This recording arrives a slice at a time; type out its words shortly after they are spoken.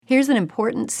Here's an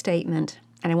important statement,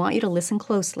 and I want you to listen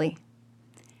closely.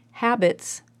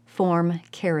 Habits form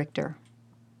character.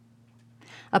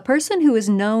 A person who is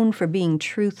known for being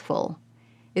truthful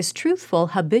is truthful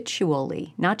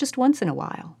habitually, not just once in a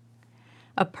while.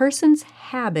 A person's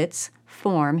habits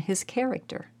form his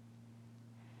character.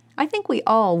 I think we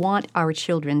all want our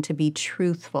children to be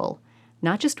truthful,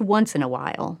 not just once in a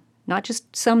while, not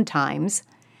just sometimes,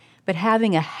 but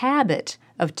having a habit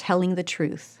of telling the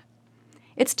truth.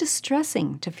 It's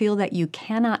distressing to feel that you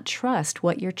cannot trust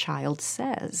what your child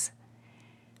says.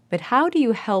 But how do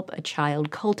you help a child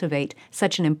cultivate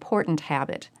such an important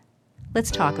habit?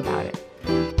 Let's talk about it.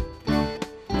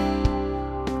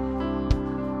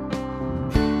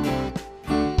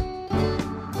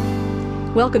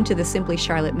 Welcome to the Simply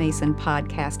Charlotte Mason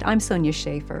podcast. I'm Sonia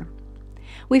Schaefer.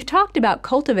 We've talked about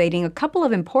cultivating a couple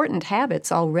of important habits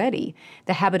already,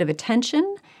 the habit of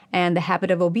attention and the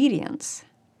habit of obedience.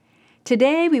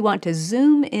 Today, we want to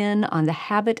zoom in on the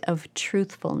habit of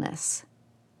truthfulness.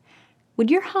 Would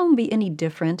your home be any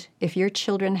different if your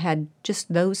children had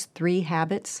just those three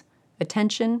habits: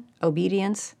 attention,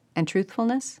 obedience, and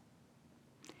truthfulness?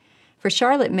 For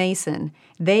Charlotte Mason,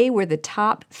 they were the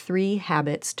top 3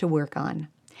 habits to work on.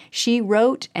 She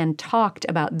wrote and talked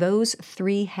about those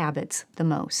 3 habits the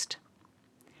most.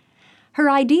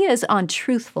 Her ideas on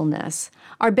truthfulness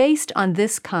are based on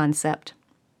this concept: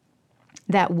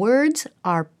 that words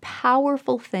are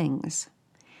powerful things,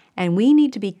 and we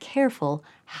need to be careful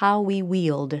how we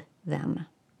wield them.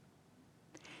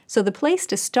 So the place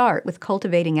to start with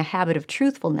cultivating a habit of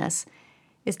truthfulness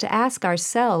is to ask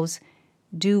ourselves,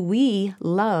 do we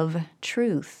love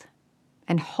truth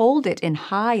and hold it in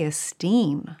high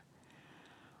esteem?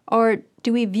 Or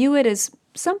do we view it as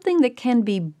something that can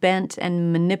be bent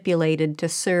and manipulated to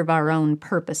serve our own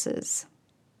purposes?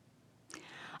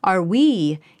 Are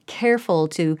we careful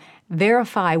to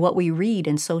verify what we read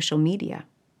in social media?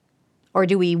 Or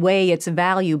do we weigh its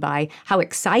value by how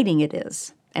exciting it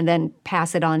is and then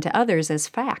pass it on to others as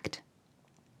fact?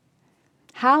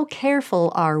 How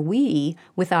careful are we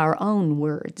with our own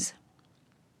words?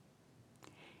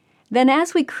 Then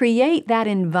as we create that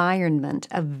environment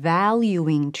of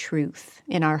valuing truth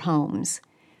in our homes,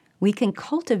 we can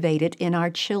cultivate it in our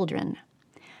children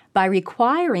by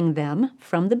requiring them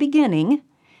from the beginning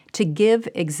to give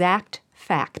exact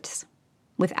facts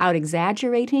without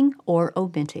exaggerating or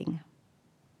omitting.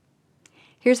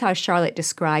 Here's how Charlotte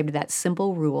described that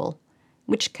simple rule,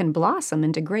 which can blossom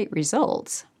into great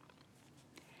results.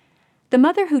 The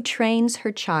mother who trains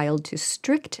her child to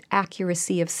strict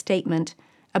accuracy of statement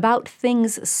about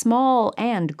things small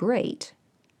and great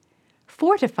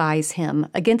fortifies him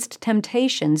against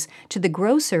temptations to the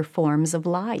grosser forms of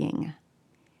lying.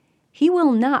 He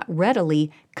will not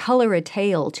readily color a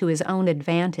tale to his own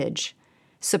advantage,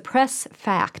 suppress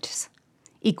facts,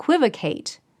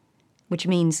 equivocate, which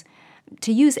means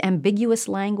to use ambiguous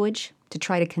language to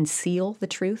try to conceal the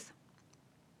truth.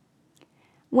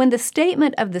 When the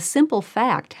statement of the simple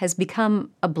fact has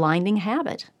become a blinding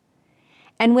habit,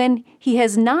 and when he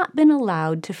has not been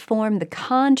allowed to form the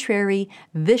contrary,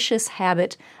 vicious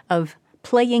habit of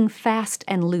playing fast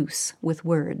and loose with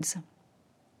words.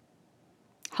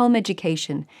 Home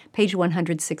Education, page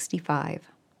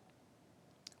 165.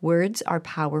 Words are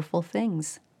powerful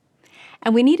things,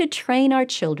 and we need to train our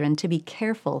children to be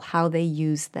careful how they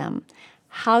use them.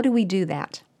 How do we do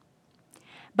that?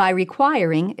 By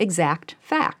requiring exact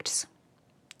facts.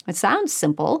 It sounds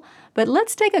simple, but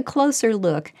let's take a closer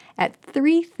look at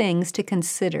 3 things to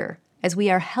consider as we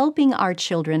are helping our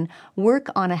children work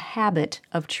on a habit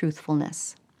of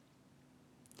truthfulness.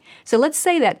 So let's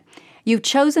say that you've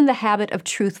chosen the habit of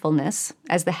truthfulness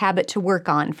as the habit to work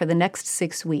on for the next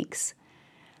 6 weeks.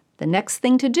 The next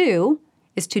thing to do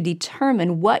is to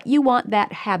determine what you want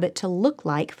that habit to look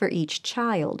like for each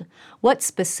child. What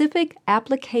specific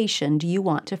application do you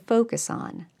want to focus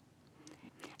on?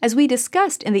 As we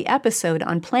discussed in the episode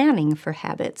on planning for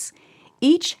habits,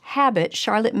 each habit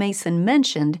Charlotte Mason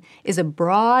mentioned is a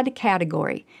broad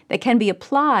category that can be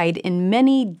applied in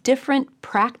many different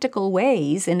practical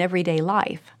ways in everyday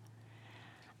life.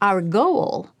 Our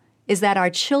goal is that our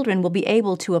children will be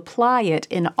able to apply it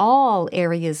in all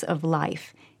areas of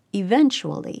life,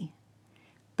 eventually.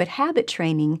 But habit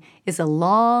training is a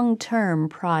long-term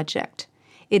project.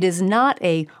 It is not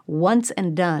a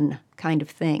once-and-done kind of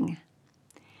thing.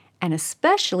 And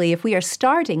especially if we are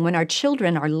starting when our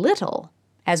children are little,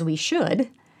 as we should,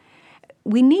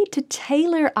 we need to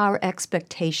tailor our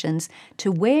expectations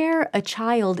to where a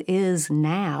child is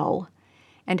now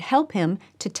and help him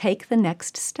to take the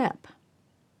next step.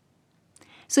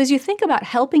 So as you think about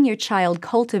helping your child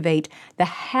cultivate the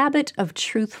habit of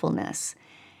truthfulness,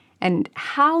 and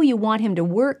how you want him to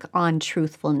work on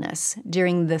truthfulness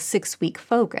during the 6-week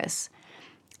focus,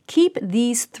 keep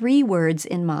these 3 words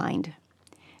in mind: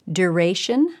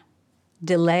 duration,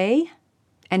 delay,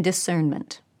 and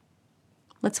discernment.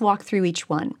 Let's walk through each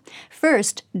one.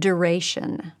 First,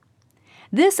 duration.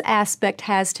 This aspect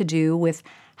has to do with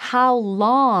how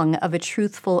long of a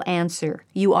truthful answer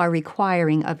you are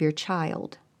requiring of your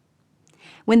child.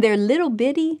 When they're little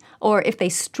bitty, or if they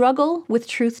struggle with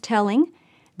truth-telling,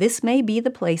 this may be the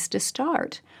place to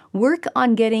start. Work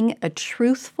on getting a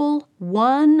truthful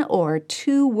 1 or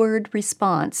 2-word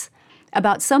response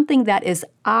about something that is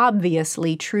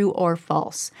obviously true or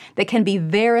false, that can be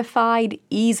verified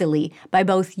easily by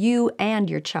both you and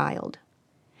your child.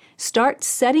 Start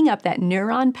setting up that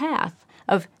neuron path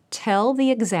of tell the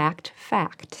exact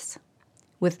facts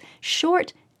with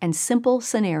short and simple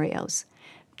scenarios.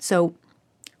 So,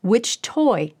 which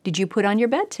toy did you put on your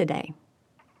bed today?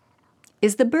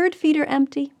 Is the bird feeder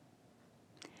empty?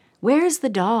 Where's the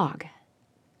dog?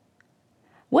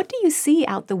 What do you see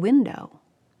out the window?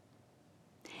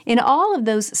 In all of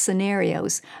those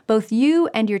scenarios, both you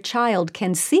and your child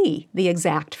can see the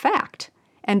exact fact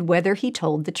and whether he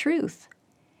told the truth.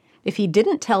 If he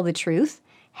didn't tell the truth,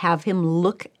 have him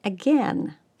look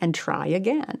again and try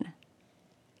again.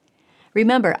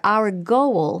 Remember, our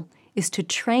goal is to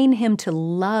train him to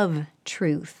love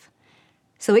truth.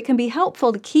 So it can be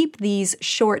helpful to keep these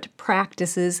short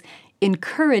practices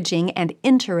encouraging and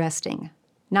interesting,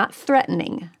 not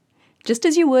threatening, just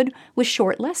as you would with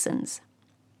short lessons.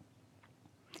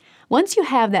 Once you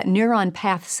have that neuron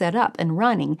path set up and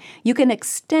running, you can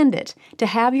extend it to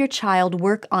have your child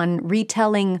work on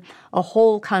retelling a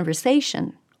whole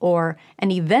conversation or an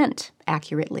event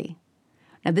accurately.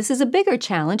 Now, this is a bigger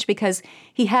challenge because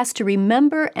he has to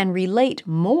remember and relate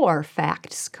more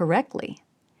facts correctly.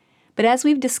 But as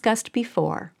we've discussed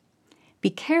before, be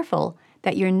careful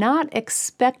that you're not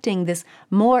expecting this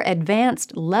more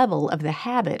advanced level of the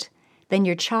habit than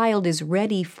your child is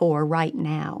ready for right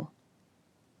now.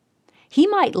 He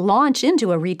might launch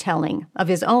into a retelling of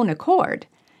his own accord,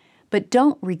 but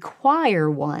don't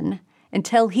require one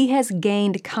until he has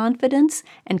gained confidence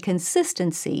and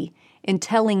consistency in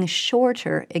telling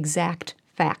shorter, exact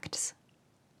facts.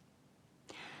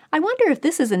 I wonder if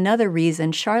this is another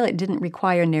reason Charlotte didn't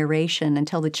require narration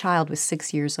until the child was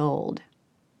 6 years old.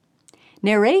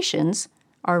 Narrations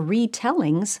are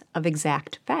retellings of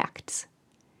exact facts.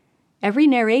 Every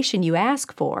narration you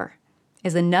ask for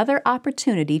is another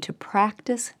opportunity to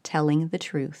practice telling the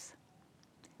truth.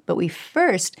 But we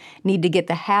first need to get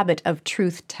the habit of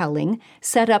truth-telling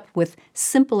set up with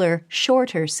simpler,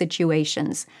 shorter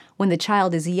situations when the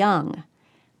child is young,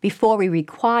 before we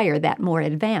require that more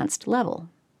advanced level.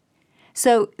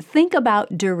 So think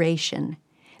about duration,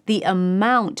 the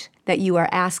amount that you are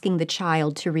asking the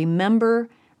child to remember,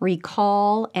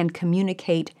 recall, and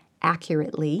communicate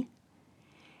accurately,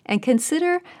 and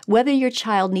consider whether your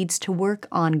child needs to work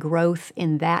on growth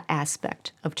in that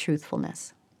aspect of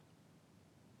truthfulness.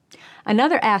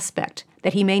 Another aspect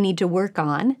that he may need to work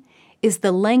on is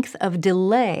the length of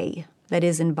delay that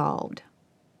is involved.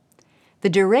 The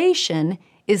duration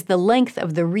is the length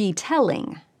of the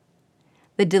retelling.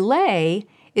 The delay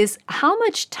is how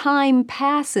much time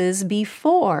passes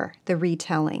before the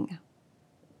retelling.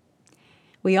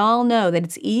 We all know that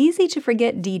it's easy to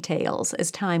forget details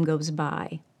as time goes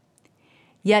by.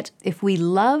 Yet, if we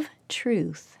love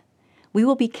truth, we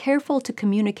will be careful to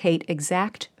communicate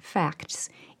exact facts,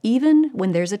 even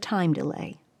when there's a time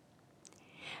delay.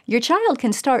 Your child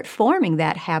can start forming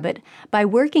that habit by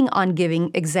working on giving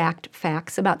exact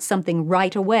facts about something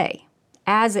right away,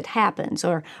 as it happens,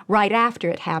 or right after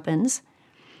it happens,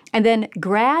 and then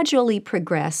gradually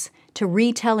progress to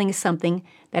retelling something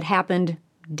that happened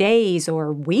days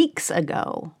or weeks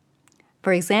ago.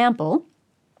 For example,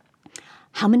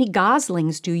 how many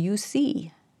goslings do you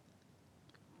see?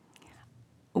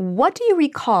 What do you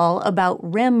recall about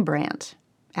Rembrandt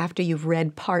after you've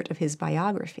read part of his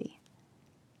biography?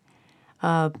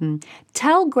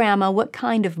 Tell Grandma what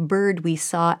kind of bird we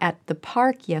saw at the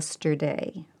park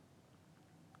yesterday.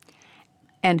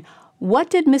 And what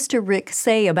did Mr. Rick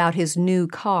say about his new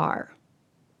car?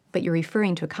 But you're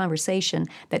referring to a conversation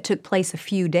that took place a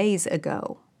few days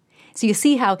ago. So you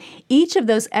see how each of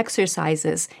those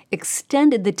exercises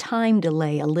extended the time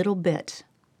delay a little bit.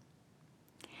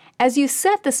 As you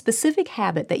set the specific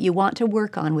habit that you want to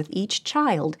work on with each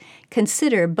child,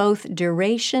 consider both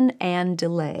duration and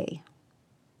delay.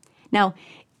 Now,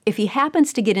 if he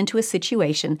happens to get into a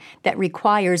situation that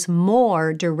requires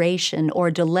more duration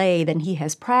or delay than he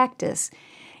has practiced,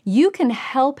 you can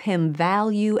help him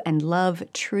value and love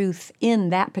truth in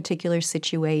that particular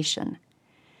situation.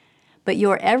 but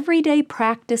your everyday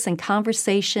practice and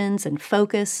conversations and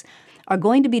focus are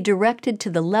going to be directed to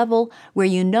the level where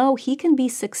you know he can be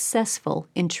successful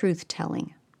in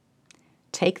truth-telling.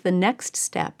 Take the next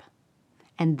step,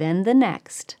 and then the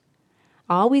next,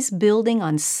 always building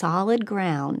on solid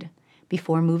ground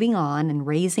before moving on and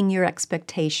raising your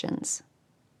expectations.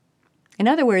 In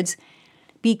other words,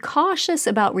 be cautious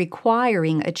about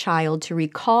requiring a child to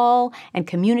recall and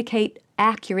communicate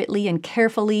accurately and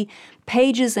carefully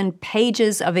pages and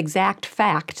pages of exact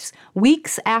facts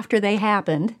weeks after they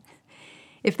happened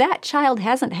if that child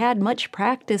hasn't had much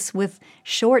practice with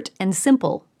short and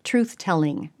simple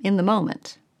truth-telling in the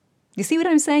moment. You see what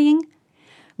I'm saying?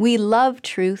 We love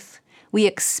truth. We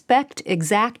expect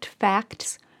exact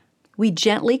facts. We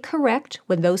gently correct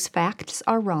when those facts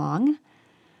are wrong.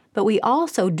 But we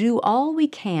also do all we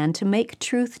can to make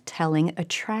truth-telling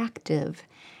attractive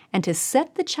and to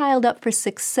set the child up for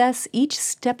success each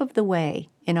step of the way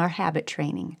in our habit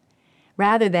training,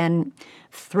 rather than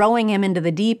throwing him into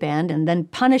the deep end and then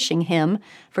punishing him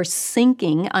for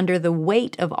sinking under the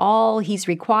weight of all he's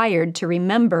required to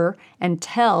remember and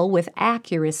tell with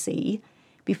accuracy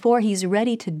before he's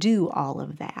ready to do all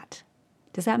of that.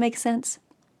 Does that make sense?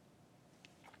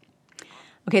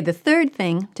 Okay, the third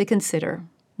thing to consider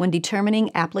when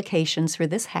determining applications for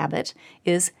this habit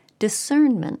is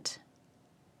discernment.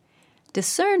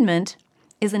 Discernment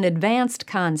is an advanced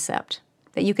concept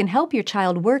that you can help your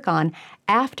child work on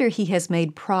after he has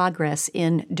made progress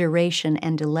in duration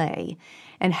and delay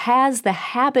and has the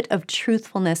habit of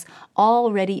truthfulness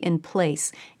already in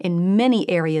place in many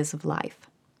areas of life.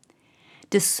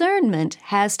 Discernment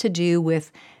has to do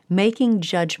with making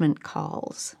judgment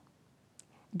calls,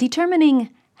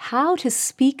 determining how to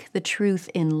speak the truth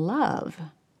in love,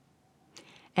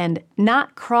 and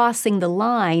not crossing the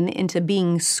line into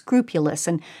being scrupulous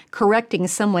and correcting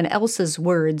someone else's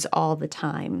words all the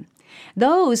time.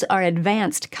 Those are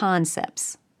advanced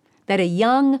concepts that a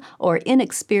young or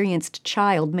inexperienced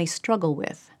child may struggle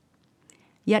with.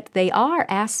 Yet they are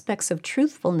aspects of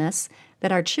truthfulness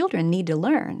that our children need to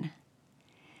learn.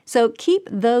 So keep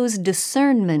those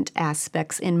discernment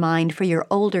aspects in mind for your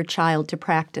older child to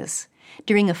practice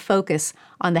during a focus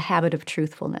on the habit of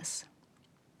truthfulness.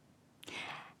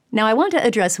 Now, I want to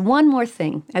address one more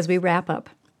thing as we wrap up.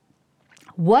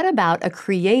 What about a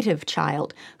creative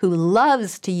child who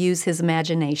loves to use his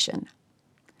imagination?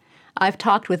 I've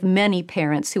talked with many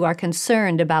parents who are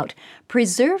concerned about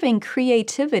preserving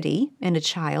creativity in a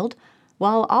child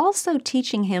while also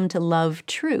teaching him to love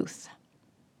truth.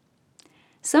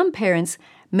 Some parents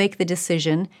make the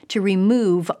decision to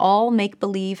remove all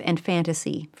make-believe and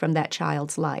fantasy from that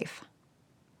child's life.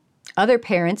 Other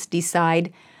parents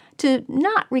decide to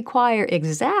not require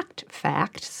exact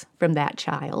facts from that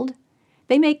child.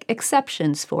 They make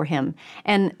exceptions for him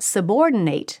and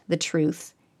subordinate the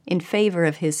truth in favor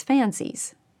of his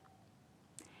fancies.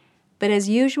 But as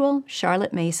usual,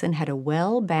 Charlotte Mason had a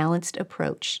well-balanced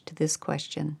approach to this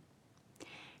question.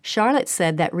 Charlotte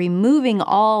said that removing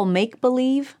all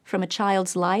make-believe from a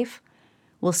child's life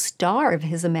will starve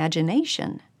his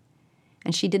imagination,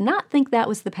 and she did not think that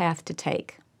was the path to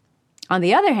take. On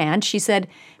the other hand, she said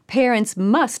parents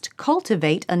must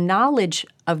cultivate a knowledge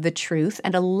of the truth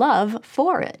and a love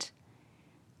for it.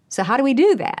 So how do we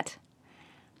do that?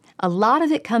 A lot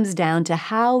of it comes down to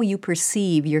how you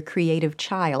perceive your creative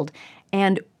child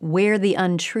and where the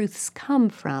untruths come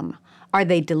from. Are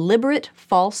they deliberate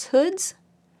falsehoods,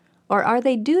 or are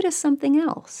they due to something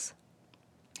else?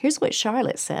 Here's what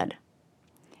Charlotte said.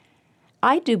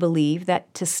 I do believe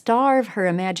that to starve her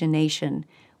imagination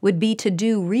would be to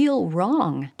do real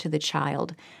wrong to the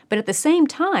child, but at the same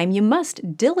time, you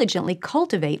must diligently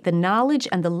cultivate the knowledge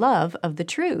and the love of the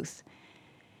truth.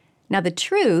 Now, the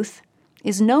truth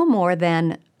is no more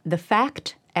than the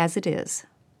fact as it is.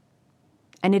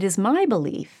 And it is my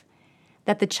belief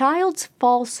that the child's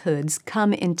falsehoods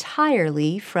come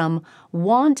entirely from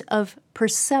want of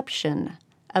perception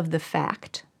of the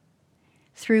fact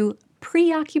through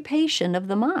preoccupation of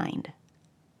the mind.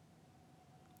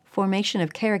 Formation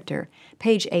of Character,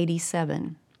 page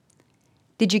 87.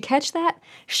 Did you catch that?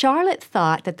 Charlotte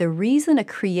thought that the reason a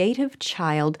creative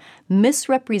child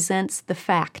misrepresents the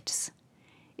facts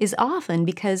is often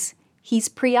because he's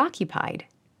preoccupied.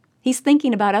 He's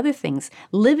thinking about other things,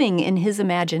 living in his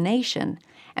imagination,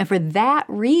 and for that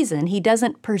reason, he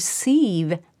doesn't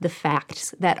perceive the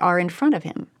facts that are in front of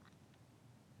him.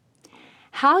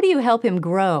 How do you help him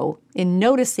grow in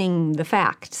noticing the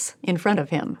facts in front of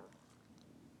him?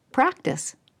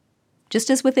 Practice,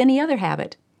 just as with any other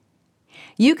habit.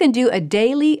 You can do a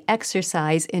daily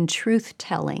exercise in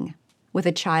truth-telling with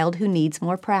a child who needs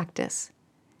more practice.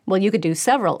 Well, you could do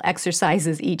several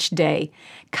exercises each day,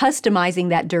 customizing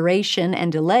that duration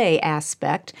and delay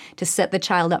aspect to set the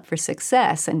child up for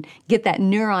success and get that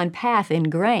neuron path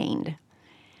ingrained.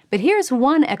 But here's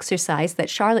one exercise that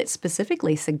Charlotte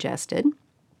specifically suggested.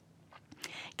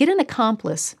 Get an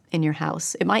accomplice in your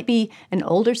house. It might be an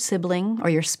older sibling or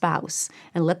your spouse,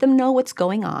 and let them know what's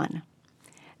going on.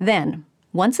 Then,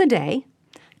 once a day,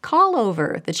 call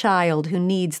over the child who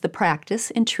needs the practice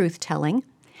in truth-telling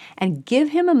and give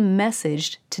him a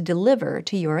message to deliver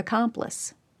to your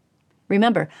accomplice.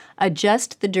 Remember,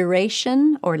 adjust the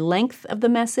duration or length of the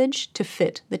message to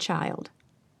fit the child.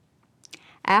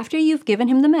 After you've given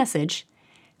him the message,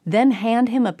 then hand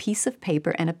him a piece of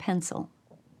paper and a pencil.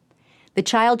 The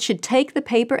child should take the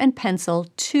paper and pencil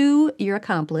to your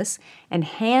accomplice and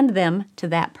hand them to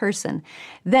that person.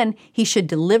 Then he should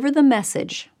deliver the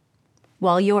message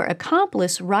while your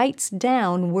accomplice writes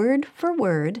down word for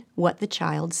word what the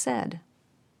child said.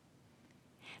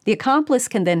 The accomplice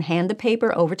can then hand the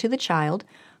paper over to the child,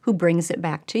 who brings it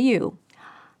back to you.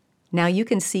 Now you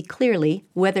can see clearly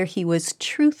whether he was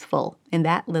truthful in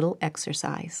that little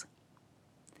exercise.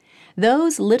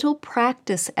 Those little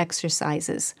practice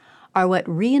exercises are what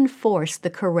reinforce the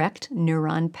correct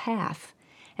neuron path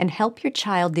and help your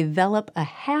child develop a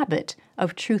habit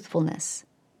of truthfulness.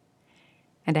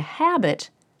 And a habit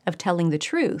of telling the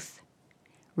truth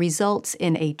results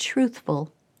in a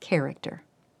truthful character.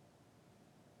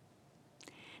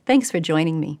 Thanks for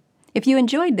joining me. If you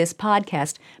enjoyed this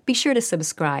podcast, be sure to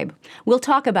subscribe. We'll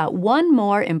talk about one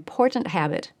more important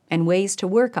habit and ways to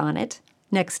work on it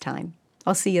next time.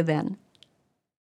 I'll see you then.